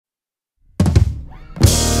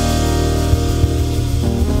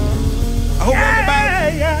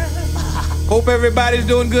Hope everybody's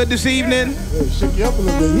doing good this evening. Yeah, shake you up a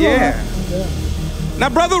little bit. Yeah. Now,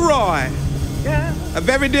 Brother Roy, a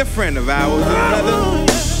very dear friend of ours, brother,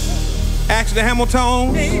 asked the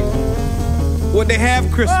Hamiltons would they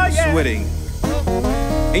have Christmas with him.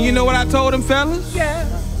 And you know what I told him, fellas?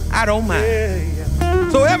 I don't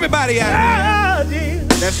mind. So everybody out here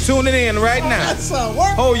that's tuning in right now,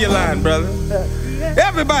 hold your line, brother.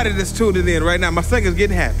 Everybody that's tuning in right now, my singer's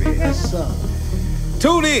getting happy.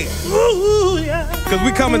 Tune in, because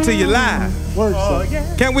we coming to you live.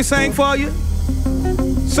 Can we sing for you?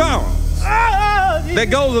 Songs that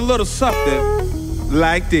goes a little something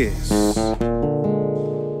like this.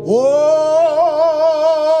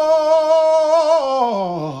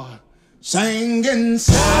 Oh, singing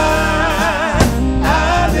silent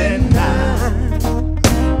night.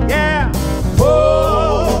 Yeah.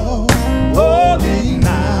 Oh, holy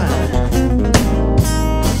night.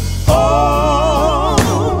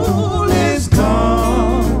 All is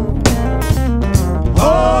gone.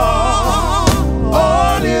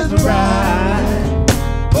 All is right.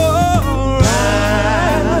 Oh,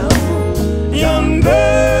 right. Young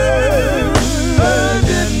virgin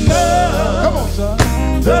love. Come on, son.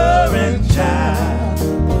 Mother and child.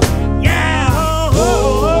 Yeah.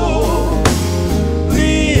 Oh,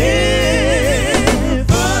 the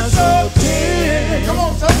infant so tender. Come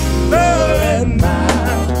on, son. Mother and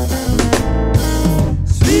mild.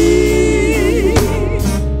 Sleep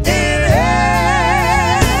in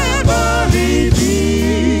heavenly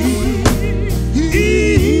peace.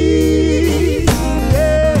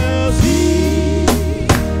 Yeah,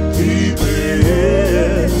 sleep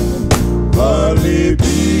in heavenly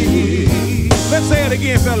peace. Let's say it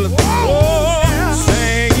again, fellas.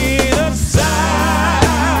 Singing a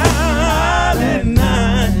silent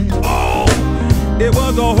night. Oh, it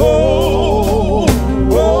was a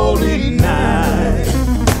holy night.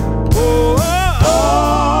 Oh,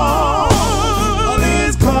 all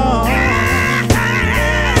is calm.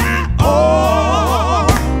 All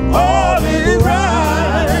is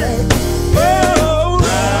right. Oh,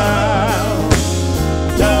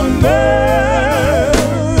 round the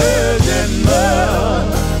virgin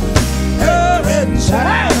mother and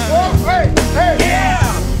child. Yeah.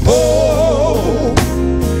 Oh,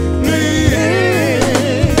 the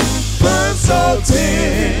infant so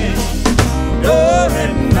tender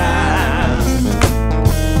and mild.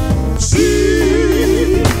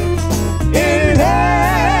 Sleep in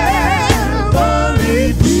heavenly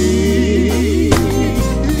peace.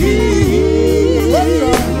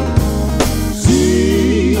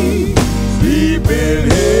 Sleep in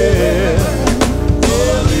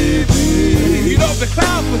heavenly peace. You know, if the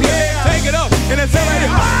clouds was here, take it up and then say right here.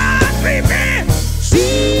 Sleep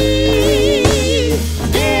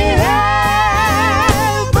in heavenly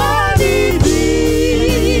peace.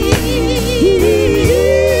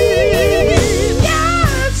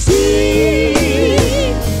 Yeah.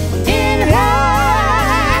 Sleep in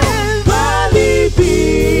heavenly peace.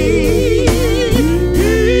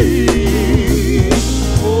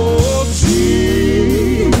 Oh,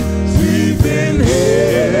 sleep in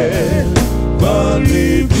heavenly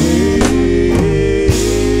peace.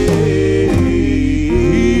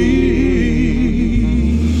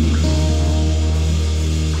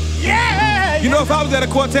 Yeah. You know, if I was at a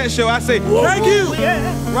quartet show, I'd say, thank you,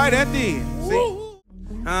 right at the end. See?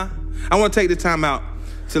 Huh? I want to take the time out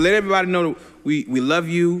to let everybody know that we love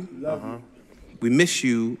you. We miss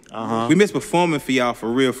you. We miss performing for y'all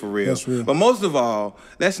for real, for real. That's real. But most of all,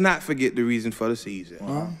 let's not forget the reason for the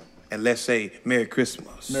season. And let's say Merry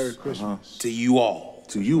Christmas. Merry Christmas. To you all.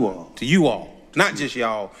 To you all. To you all. Not just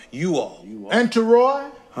y'all, you all. And to Roy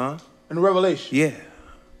Huh? and Revelation. Yeah.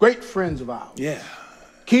 Great friends of ours. Yeah.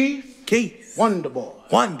 Keith, Keith. Wonder Boy,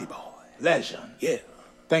 Wondy boy. Legend. Yeah.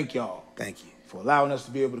 Thank y'all Thank you. for allowing us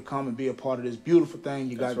to be able to come and be a part of this beautiful thing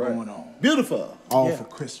you got going on. Beautiful. All for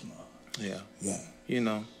Christmas. Yeah. Yeah. You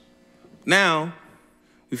know. Now,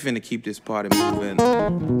 we finna keep this party moving.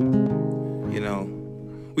 You know.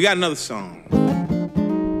 We got another song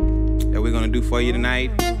that we're gonna do for you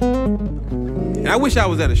tonight. And I wish I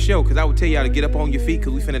was at a show, because I would tell y'all to get up on your feet,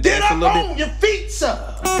 because we finna dance a little bit. Your feet, sir.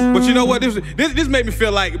 But you know what? This made me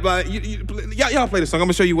feel like y'all play the song. I'm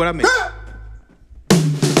gonna show you what I mean.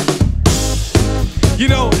 You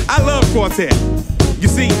know, I love quartet. You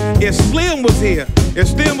see, if Slim was here, if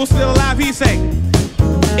Slim was still alive, he'd say,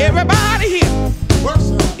 everybody here.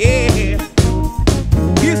 Yeah.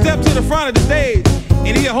 He'd step to the front of the stage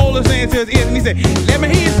and he'd hold his hand to his ear and he'd say, let me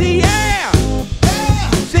hear you say, yeah.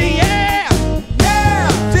 Say, yeah.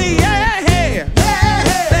 Say, yeah.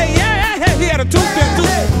 Say, yeah. He had a two-step,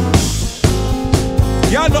 two-step.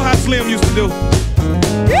 Y'all know how Slim used to do.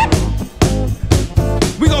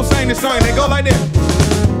 We gonna sing this song and they go like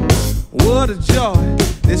this. What a joy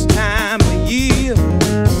this time of year.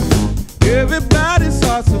 Everybody's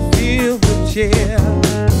hearts are filled with cheer.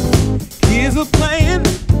 Kids are playing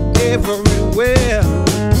every